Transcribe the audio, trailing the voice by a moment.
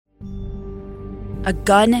a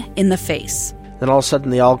gun in the face. Then all of a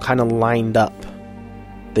sudden, they all kind of lined up.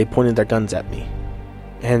 They pointed their guns at me.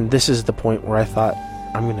 And this is the point where I thought,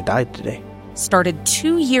 I'm going to die today. Started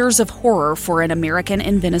 2 years of horror for an American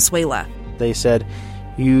in Venezuela. They said,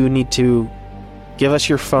 you need to give us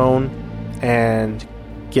your phone and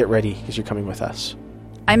get ready because you're coming with us.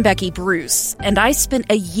 I'm Becky Bruce, and I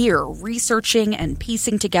spent a year researching and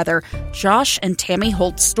piecing together Josh and Tammy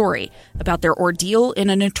Holt's story about their ordeal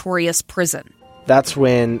in a notorious prison. That's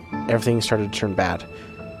when everything started to turn bad.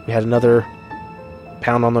 We had another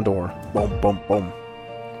pound on the door. Boom, boom, boom.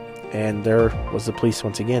 And there was the police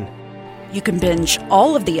once again. You can binge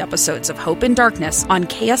all of the episodes of Hope in Darkness on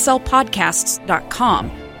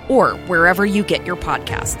KSLPodcasts.com or wherever you get your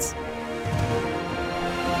podcasts.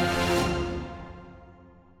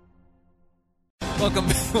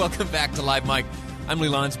 Welcome back to Live Mike. I'm Lee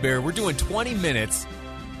Lonsberry. We're doing 20 minutes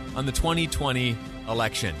on the 2020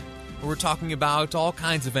 election. We're talking about all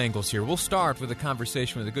kinds of angles here. We'll start with a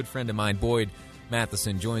conversation with a good friend of mine, Boyd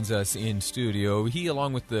Matheson, joins us in studio. He,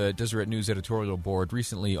 along with the Deseret News editorial board,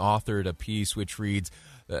 recently authored a piece which reads,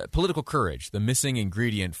 Political Courage, the Missing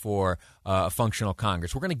Ingredient for a Functional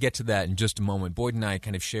Congress. We're going to get to that in just a moment. Boyd and I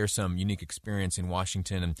kind of share some unique experience in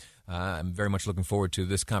Washington, and I'm very much looking forward to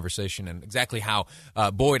this conversation and exactly how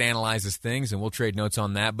Boyd analyzes things, and we'll trade notes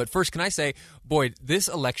on that. But first, can I say, Boyd, this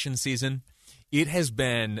election season, it's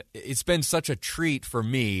been such a treat for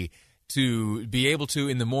me to be able to,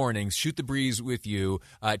 in the mornings, shoot the breeze with you,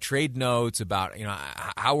 trade notes about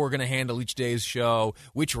how we're going to handle each day's show,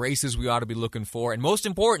 which races we ought to be looking for, and most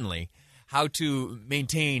importantly, how to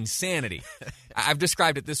maintain sanity. I've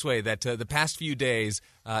described it this way, that the past few days,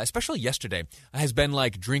 especially yesterday, has been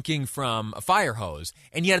like drinking from a fire hose,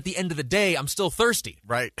 and yet at the end of the day, I'm still thirsty.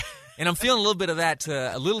 Right. And I'm feeling a little bit of that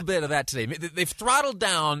today. They've throttled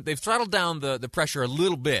down the pressure a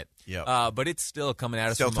little bit. Yep. But it's still coming at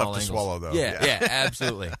us still from all tough angles. to swallow, though. Yeah,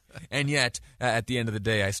 absolutely. And yet, at the end of the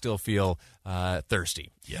day, I still feel thirsty.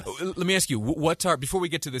 Yes. Let me ask you, before we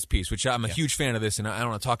get to this piece, which I'm a huge fan of this, and I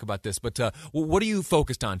want to talk about this, but what are you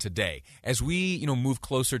focused on today as we move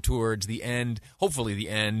closer towards the end, hopefully the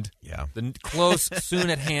end, the close, soon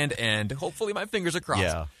at hand end, hopefully my fingers are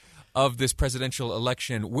crossed, of this presidential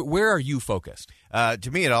election? Where are you focused?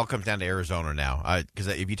 To me, it all comes down to Arizona now, because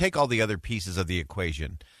if you take all the other pieces of the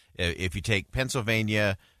equation, if you take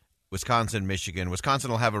Pennsylvania, Wisconsin, Michigan,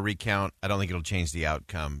 Wisconsin will have a recount. I don't think it'll change the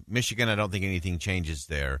outcome. Michigan, I don't think anything changes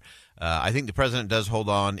there. I think the president does hold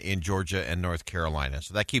on in Georgia and North Carolina,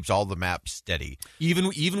 so that keeps all the maps steady.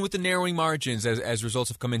 Even with the narrowing margins as results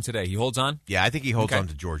have come in today, he holds on? Yeah, I think he holds on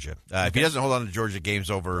to Georgia. If he doesn't hold on to Georgia, game's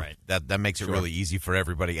over. Right. That makes it really easy for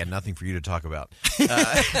everybody and nothing for you to talk about.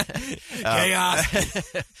 Chaos.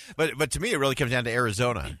 But to me, it really comes down to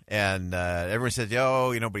Arizona. And everyone says,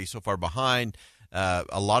 but he's so far behind.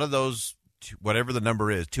 A lot of those, whatever the number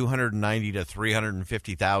is, 290 to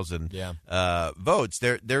 350,000 votes,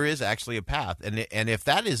 there is actually a path. And if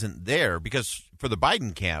that isn't there, because for the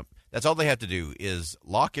Biden camp, that's all they have to do is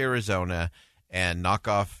lock Arizona and knock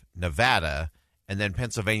off Nevada, and then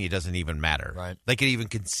Pennsylvania doesn't even matter. Right. They could even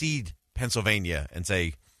concede Pennsylvania and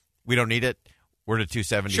say, we don't need it. We're to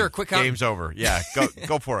 270. Sure, quick count. Game's over. Yeah,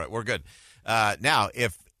 go for it. We're good. Now,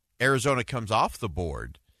 if Arizona comes off the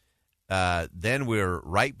board, then we're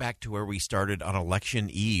right back to where we started on election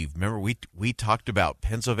eve. Remember, we talked about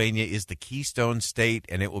Pennsylvania is the keystone state,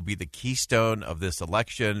 and it will be the keystone of this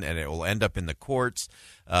election, and it will end up in the courts.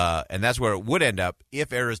 And that's where it would end up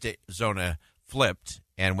if Arizona flipped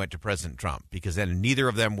and went to President Trump, because then neither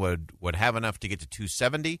of them would have enough to get to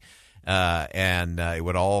 270, and it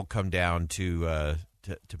would all come down to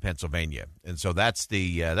Pennsylvania. And so that's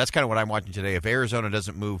kind of what I'm watching today. If Arizona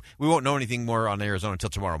doesn't move, we won't know anything more on Arizona until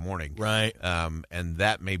tomorrow morning. Right. And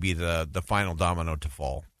that may be the final domino to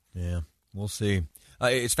fall. Yeah, we'll see.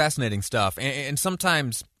 It's fascinating stuff. And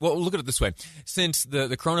sometimes, well, look at it this way. Since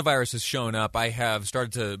the coronavirus has shown up, I have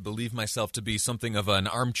started to believe myself to be something of an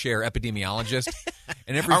armchair epidemiologist.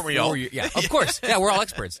 And Aren't we all? Yeah, of course. Yeah, we're all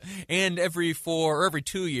experts. And every 4 or every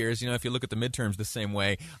 2 years, if you look at the midterms the same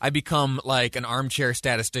way, I become like an armchair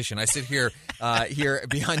statistician. I sit here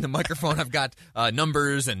behind the microphone. I've got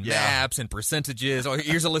numbers and maps and percentages. Oh,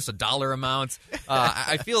 here's a list of dollar amounts.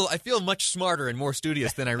 I feel much smarter and more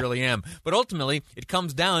studious than I really am. But ultimately, it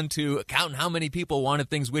comes down to counting how many people wanted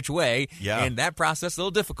things which way. Yeah. And that process is a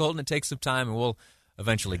little difficult, and it takes some time, and we'll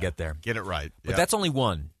eventually get there. Get it right. But that's only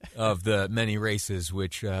one of the many races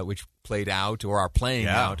which played out or are playing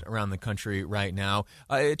out around the country right now.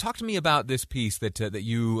 Talk to me about this piece that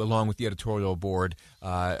you, along with the editorial board,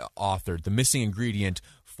 authored, The Missing Ingredient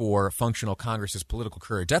for functional Congress is political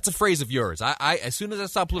courage. That's a phrase of yours. I as soon as I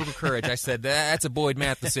saw political courage, I said, that's a Boyd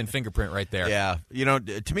Matheson fingerprint right there. Yeah.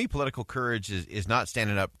 To me, political courage is not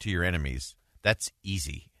standing up to your enemies. That's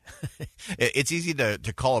easy. It's easy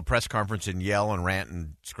to call a press conference and yell and rant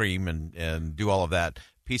and scream and do all of that.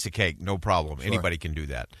 Piece of cake, no problem. Sure. Anybody can do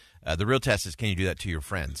that. The real test is, can you do that to your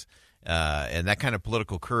friends? And that kind of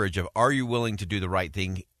political courage of, are you willing to do the right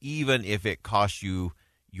thing even if it costs you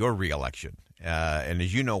your reelection? And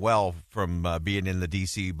as you know well from being in the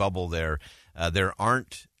D.C. bubble there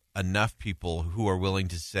aren't enough people who are willing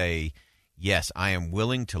to say, yes, I am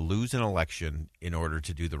willing to lose an election in order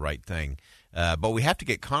to do the right thing. But we have to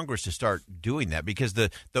get Congress to start doing that, because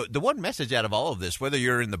the one message out of all of this, whether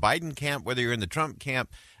you're in the Biden camp, whether you're in the Trump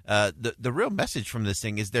camp, the real message from this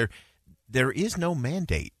thing is there is no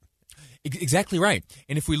mandate. Exactly right.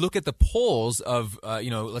 And if we look at the polls of,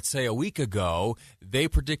 let's say a week ago, they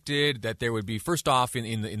predicted that there would be, first off,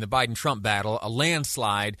 in the Biden-Trump battle, a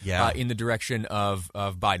landslide in the direction of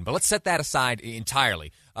Biden. But let's set that aside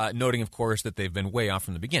entirely, noting, of course, that they've been way off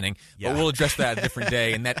from the beginning. Yeah. But we'll address that a different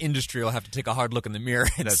day, and that industry will have to take a hard look in the mirror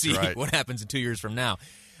and see what happens in 2 years from now.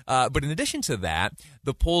 But in addition to that,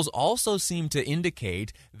 the polls also seem to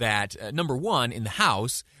indicate that, number one, in the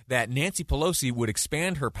House, that Nancy Pelosi would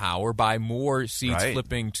expand her power by more seats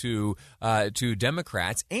flipping to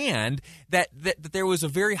Democrats, and that there was a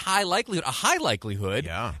very high likelihood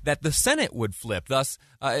that the Senate would flip, thus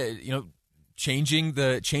changing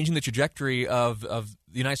the trajectory of the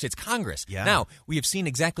United States Congress. Yeah. Now, we have seen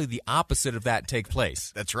exactly the opposite of that take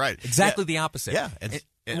place. That's right. Exactly the opposite. Yeah.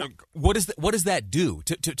 What does that do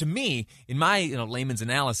to me, in my layman's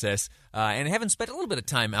analysis, and having spent a little bit of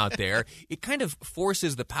time out there? It kind of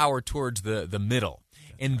forces the power towards the middle,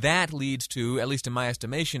 and that leads to, at least in my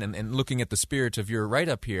estimation, and looking at the spirit of your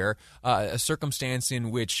write-up here, a circumstance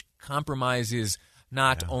in which compromise is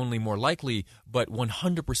not only more likely, but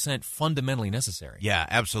 100% fundamentally necessary. Yeah,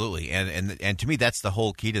 absolutely. And to me, that's the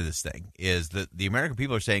whole key to this thing, is that the American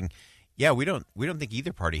people are saying, yeah, we don't think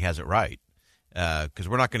either party has it right. Because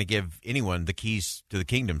we're not going to give anyone the keys to the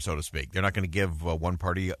kingdom, so to speak. They're not going to give one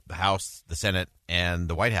party the House, the Senate, and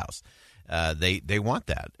the White House. They want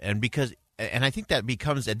that, and I think that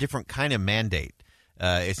becomes a different kind of mandate.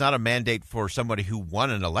 It's not a mandate for somebody who won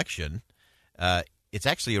an election. It's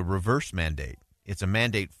actually a reverse mandate. It's a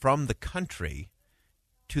mandate from the country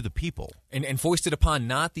to the people. And foisted upon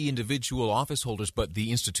not the individual office holders, but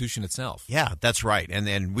the institution itself. Yeah, that's right.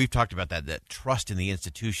 And we've talked about that trust in the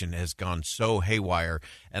institution has gone so haywire.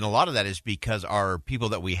 And a lot of that is because our people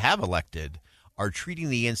that we have elected are treating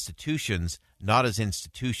the institutions not as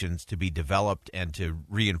institutions to be developed and to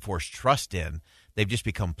reinforce trust in. They've just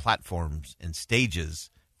become platforms and stages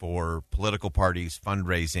for political parties,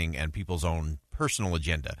 fundraising, and people's own personal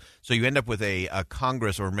agenda. So you end up with a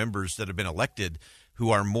Congress or members that have been elected who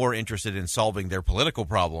are more interested in solving their political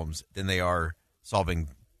problems than they are solving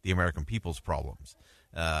the American people's problems.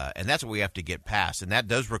 And that's what we have to get past. And that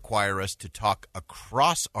does require us to talk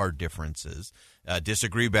across our differences,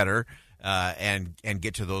 disagree better, and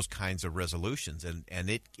get to those kinds of resolutions. And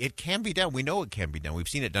it can be done. We know it can be done. We've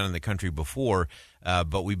seen it done in the country before,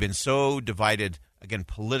 but we've been so divided, again,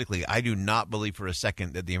 politically. I do not believe for a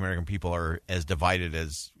second that the American people are as divided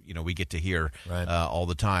as we get to hear all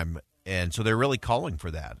the time. And so they're really calling for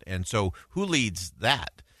that. And so who leads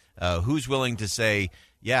that? Who's willing to say,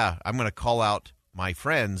 yeah, I'm going to call out my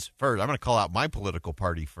friends first. I'm going to call out my political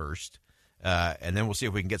party first. And then we'll see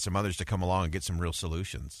if we can get some others to come along and get some real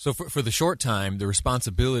solutions. So for the short time, the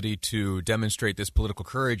responsibility to demonstrate this political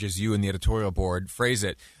courage, as you and the editorial board phrase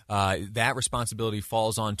it, that responsibility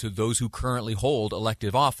falls on to those who currently hold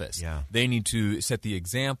elective office. Yeah. They need to set the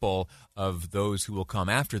example of those who will come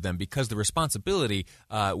after them, because the responsibility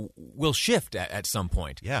will shift at some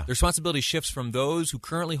point. Yeah. The responsibility shifts from those who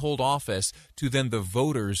currently hold office to then the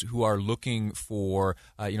voters who are looking for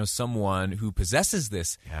someone who possesses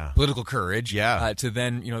this political courage to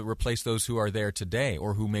then replace those who are there today,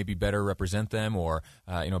 or who maybe better represent them, or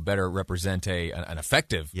better represent an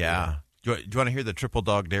effective. Yeah. Do you want to hear the triple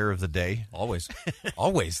dog dare of the day? Always.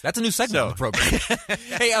 Always. That's a new segment of the program.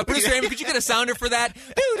 Hey, producer Amy, could you get a sounder for that?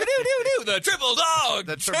 Do, the triple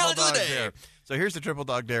dog challenge of the day. Dare. So here's the triple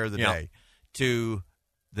dog dare of the day. To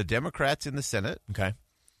the Democrats in the Senate,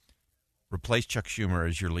 replace Chuck Schumer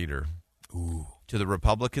as your leader. Ooh. To the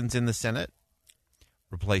Republicans in the Senate,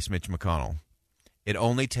 replace Mitch McConnell. It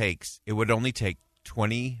would only take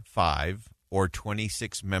 25 or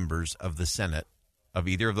 26 members of the Senate of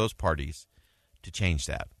either of those parties to change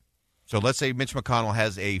that. So let's say Mitch McConnell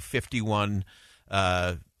has he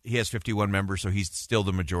has 51 members, so he's still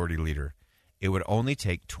the majority leader. it would only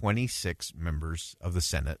take 26 members of the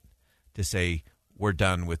Senate to say, we're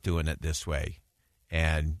done with doing it this way.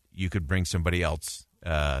 And you could bring somebody else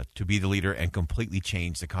to be the leader and completely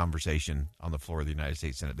change the conversation on the floor of the United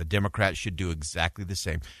States Senate. The Democrats should do exactly the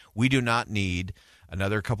same. We do not need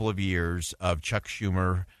another couple of years of Chuck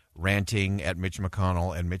Schumer ranting at Mitch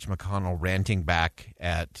McConnell and Mitch McConnell ranting back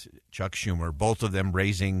at Chuck Schumer, both of them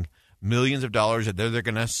raising millions of dollars that they're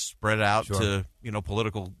going to spread out to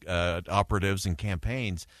political operatives and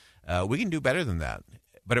campaigns. We can do better than that.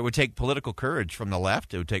 But it would take political courage from the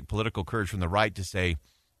left. It would take political courage from the right to say,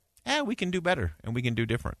 we can do better and we can do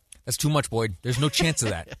different. That's too much, Boyd. There's no chance of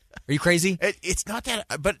that. Are you crazy? It's not that.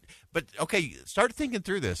 But okay, start thinking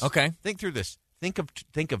through this. Okay. Think through this.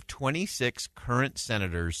 Think of 26 current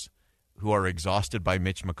senators who are exhausted by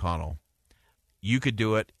Mitch McConnell. You could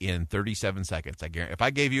do it in 37 seconds. I guarantee. If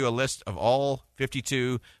I gave you a list of all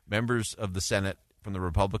 52 members of the Senate from the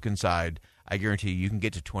Republican side, I guarantee you can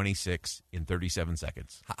get to 26 in 37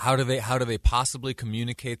 seconds. How do they possibly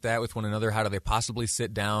communicate that with one another? How do they possibly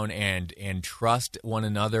sit down and trust one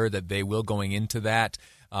another that they will, going into that,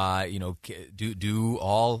 do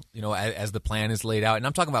all, as the plan is laid out? And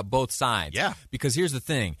I'm talking about both sides. Yeah. Because here's the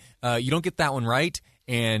thing. You don't get that one right,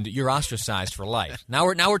 and you're ostracized for life. Now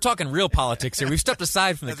we're talking real politics here. We've stepped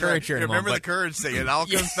aside from the courage here in a moment. Remember the courage thing. It all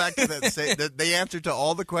comes back to that. Say that the answer to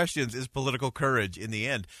all the questions is political courage in the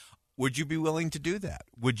end. Would you be willing to do that?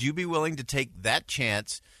 Would you be willing to take that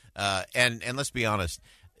chance? And let's be honest,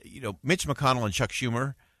 Mitch McConnell and Chuck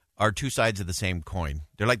Schumer are two sides of the same coin.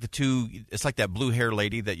 They're like the two. It's like that blue hair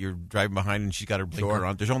lady that you're driving behind and she's got her blinker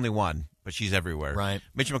on. There's only one, but she's everywhere. Right.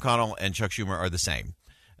 Mitch McConnell and Chuck Schumer are the same,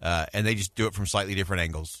 and they just do it from slightly different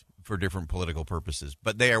angles for different political purposes.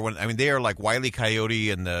 But they are they are like Wile E. Coyote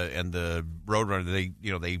and the Roadrunner.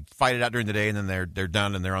 They fight it out during the day and then they're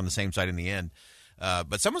done and they're on the same side in the end.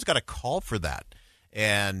 But someone's got to call for that.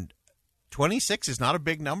 And 26 is not a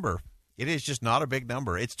big number. It is just not a big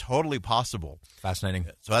number. It's totally possible. Fascinating.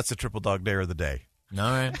 So that's the triple dog dare of the day. All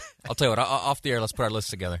right. I'll tell you what, off the air, let's put our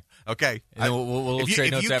list together. Okay. And then we'll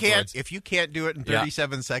trade notes afterwards. If you can't do it in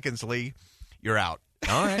 37 seconds, Lee, you're out.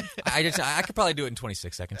 All right. I could probably do it in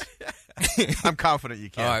 26 seconds. I'm confident you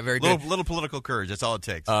can. All right, very good. Little political courage. That's all it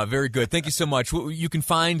takes. Very good. Thank you so much. You can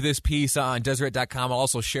find this piece on Deseret.com. I'll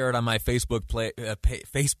also share it on my Facebook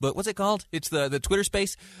Facebook. What's it called? It's the Twitter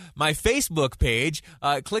space. My Facebook page.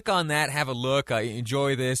 Click on that. Have a look.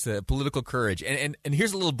 Enjoy this. Political courage. And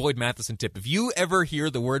here's a little Boyd Matheson tip. If you ever hear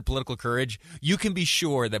the word political courage, you can be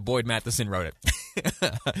sure that Boyd Matheson wrote it.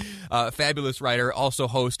 Fabulous writer. Also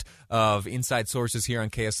host of Inside Sources here on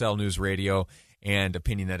KSL News Radio and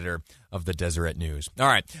opinion editor of the Deseret News. All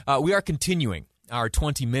right, we are continuing our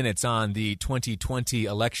 20 minutes on the 2020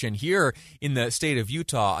 election here in the state of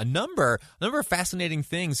Utah. A number of fascinating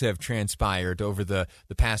things have transpired over the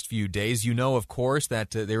past few days. You know, of course,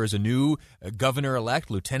 that there is a new governor-elect,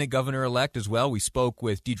 lieutenant governor-elect as well. We spoke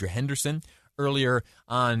with Deidre Henderson earlier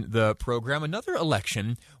on the program. Another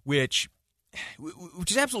election which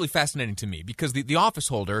is absolutely fascinating to me because the office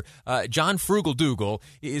holder, John Frugal Dougal,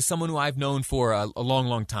 is someone who I've known for a long,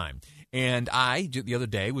 long time. And I, the other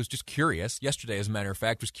day, was just curious, yesterday as a matter of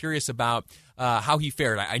fact, was curious about how he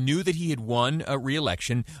fared. I knew that he had won a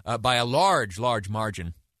re-election by a large, large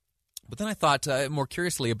margin. But then I thought more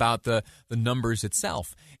curiously about the numbers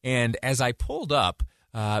itself. And as I pulled up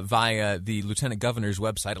via the lieutenant governor's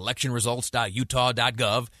website,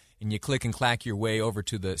 electionresults.utah.gov, and you click and clack your way over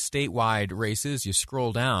to the statewide races, you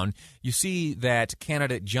scroll down, you see that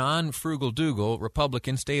candidate John Frugal Dougal,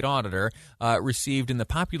 Republican state auditor, received in the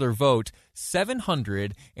popular vote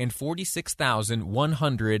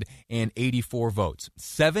 746,184 votes.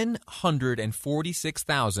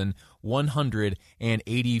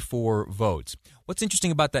 746,184 votes. What's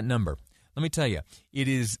interesting about that number? Let me tell you, it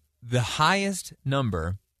is the highest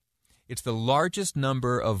number. It's the largest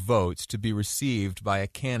number of votes to be received by a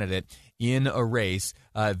candidate in a race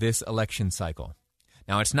this election cycle.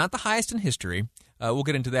 Now, it's not the highest in history. We'll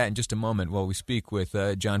get into that in just a moment while we speak with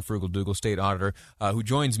John Frugal Dougal, state auditor, who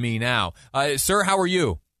joins me now. Sir, how are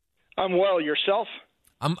you? I'm well. Yourself?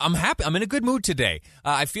 I'm happy. I'm in a good mood today.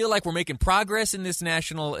 I feel like we're making progress in this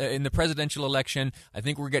in the presidential election. I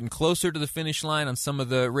think we're getting closer to the finish line on some of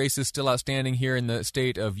the races still outstanding here in the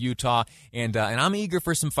state of Utah, and I'm eager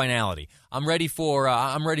for some finality. I'm ready for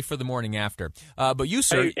the morning after. But you,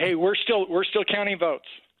 sir, hey, we're still counting votes.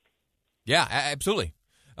 Yeah, absolutely.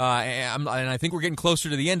 And I think we're getting closer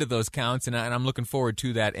to the end of those counts, and I'm looking forward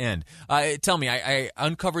to that end. Tell me, I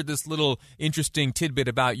uncovered this little interesting tidbit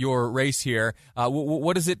about your race here.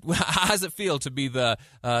 What is it? How does it feel to be the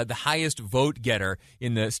highest vote getter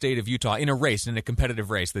in the state of Utah in a competitive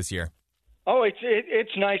race this year? Oh,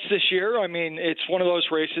 it's nice this year. I mean, it's one of those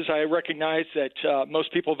races. I recognize that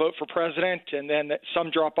most people vote for president, and then some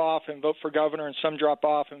drop off and vote for governor, and some drop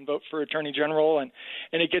off and vote for attorney general, and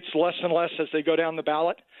it gets less and less as they go down the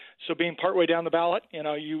ballot. So being partway down the ballot,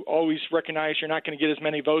 you always recognize you're not going to get as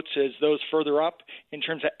many votes as those further up in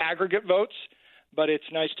terms of aggregate votes. But it's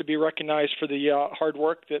nice to be recognized for the hard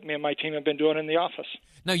work that me and my team have been doing in the office.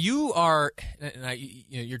 Now, you are,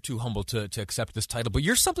 you're too humble to accept this title, but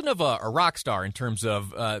you're something of a rock star in terms of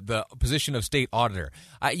the position of state auditor.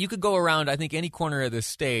 You could go around, I think, any corner of the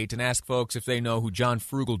state and ask folks if they know who John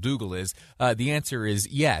Frugal Dougal is. The answer is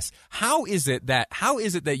yes. How is it that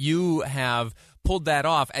you have pulled that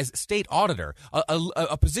off as state auditor,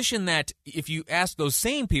 a position that, if you ask those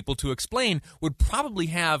same people to explain, would probably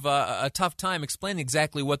have a tough time explaining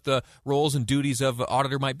exactly what the roles and duties of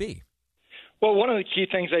auditor might be? Well, one of the key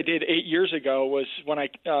things I did 8 years ago was when I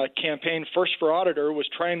campaigned first for auditor was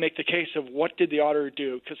try and make the case of what did the auditor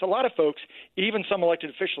do, because a lot of folks, even some elected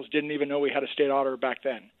officials, didn't even know we had a state auditor back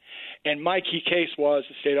then. And my key case was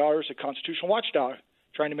the state auditor is a constitutional watchdog,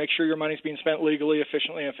 trying to make sure your money's being spent legally,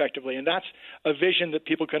 efficiently, and effectively. And that's a vision that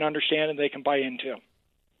people can understand and they can buy into.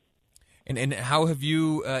 And how have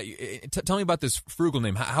you tell me about this Frugal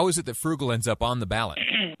name. How is it that Frugal ends up on the ballot?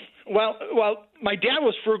 Well, my dad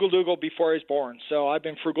was Frugal Dougal before I was born, so I've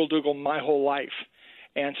been Frugal Dougal my whole life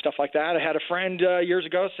and stuff like that. I had a friend years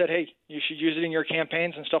ago said, hey, you should use it in your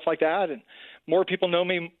campaigns and stuff like that. And more people know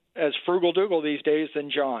me as Frugal Dougal these days than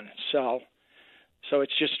John. So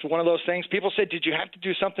it's just one of those things. People said, did you have to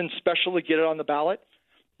do something special to get it on the ballot?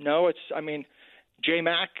 No, J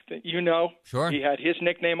Mac, sure. He had his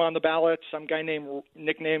nickname on the ballot. Some guy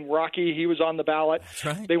nicknamed Rocky, he was on the ballot. That's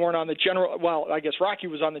right. They weren't on the general. Well, I guess Rocky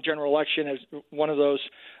was on the general election as one of those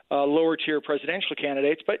lower tier presidential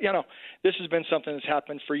candidates. But this has been something that's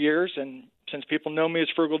happened for years, and since people know me as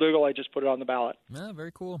Frugal Dougal, I just put it on the ballot.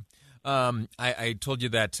 Very cool. I told you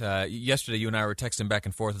that yesterday you and I were texting back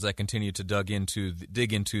and forth as I continued to dig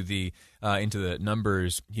into the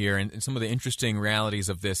numbers here and some of the interesting realities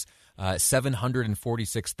of this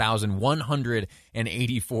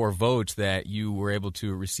 746,184 votes that you were able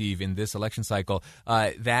to receive in this election cycle.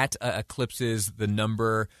 That eclipses the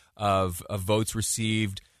number of votes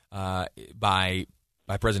received by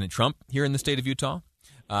President Trump here in the state of Utah.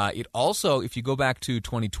 It also, if you go back to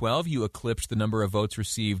 2012, you eclipsed the number of votes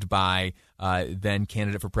received by then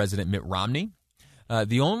candidate for president Mitt Romney.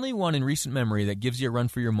 The only one in recent memory that gives you a run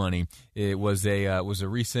for your money was a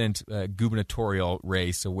recent gubernatorial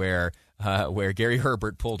race where Gary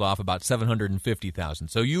Herbert pulled off about 750,000.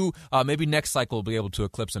 So you maybe next cycle will be able to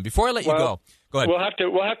eclipse him. Before I let you go ahead.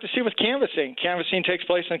 We'll have to see with canvassing. Canvassing takes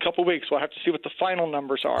place in a couple of weeks. We'll have to see what the final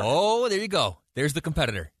numbers are. Oh, there you go. There's the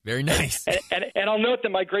competitor. Very nice. And I'll note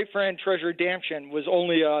that my great friend Treasurer Damchen was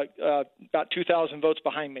only about 2,000 votes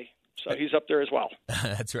behind me. So he's up there as well.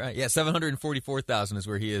 That's right. Yeah, 744,000 is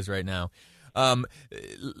where he is right now.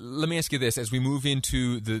 Let me ask you this. As we move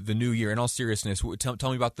into the new year, in all seriousness, tell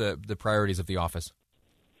me about the priorities of the office.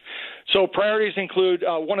 So priorities include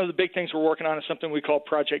one of the big things we're working on is something we call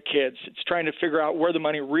Project Kids. It's trying to figure out where the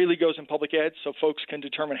money really goes in public ed so folks can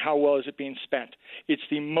determine how well is it being spent. It's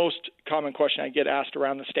the most common question I get asked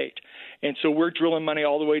around the state. And so we're drilling money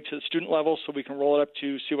all the way to the student level so we can roll it up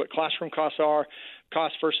to see what classroom costs are,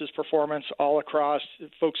 cost versus performance all across.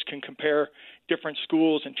 Folks can compare different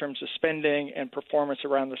schools in terms of spending and performance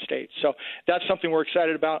around the state. So that's something we're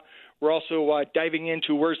excited about. We're also diving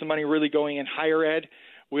into where's the money really going in higher ed.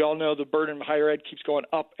 We all know the burden of higher ed keeps going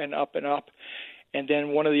up and up and up. And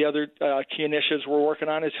then one of the other key initiatives we're working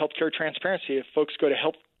on is healthcare transparency. If folks go to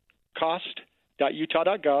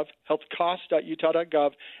healthcost.utah.gov,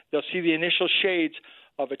 healthcost.utah.gov, they'll see the initial shades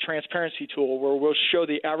of a transparency tool where we'll show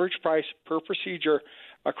the average price per procedure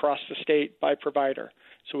across the state by provider.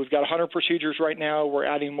 So we've got 100 procedures right now. We're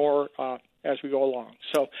adding more as we go along.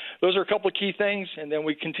 So those are a couple of key things. And then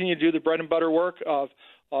we continue to do the bread and butter work of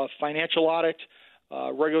financial audit,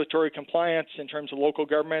 regulatory compliance in terms of local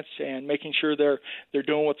governments, and making sure they're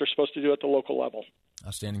doing what they're supposed to do at the local level.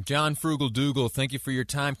 Outstanding. John Frugal Dougal, thank you for your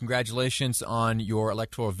time. Congratulations on your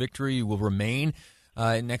electoral victory. You will remain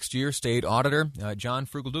next year state auditor. John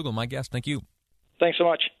Frugal Dougal, my guest. Thank you. Thanks so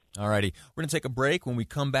much. All righty. We're going to take a break. When we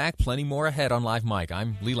come back, plenty more ahead on Live Mike.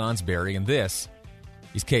 I'm Lee Lonsberry, and this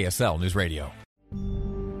is KSL News Radio.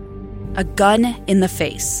 A gun in the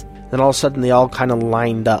face. Then all of a sudden, they all kind of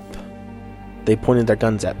lined up. They pointed their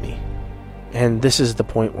guns at me. And this is the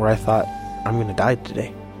point where I thought, I'm going to die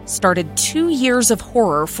today. Started 2 years of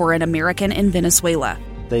horror for an American in Venezuela.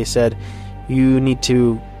 They said, you need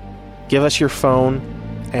to give us your phone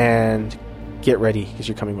and get ready because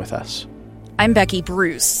you're coming with us. I'm Becky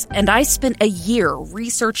Bruce, and I spent a year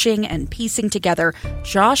researching and piecing together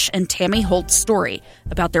Josh and Tammy Holt's story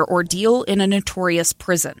about their ordeal in a notorious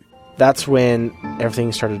prison. That's when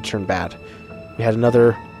everything started to turn bad. We had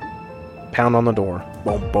another pound on the door.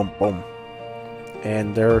 Boom, boom, boom.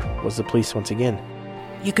 And there was the police once again.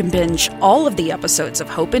 You can binge all of the episodes of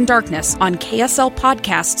Hope in Darkness on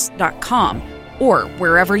KSLPodcasts.com or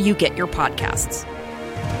wherever you get your podcasts.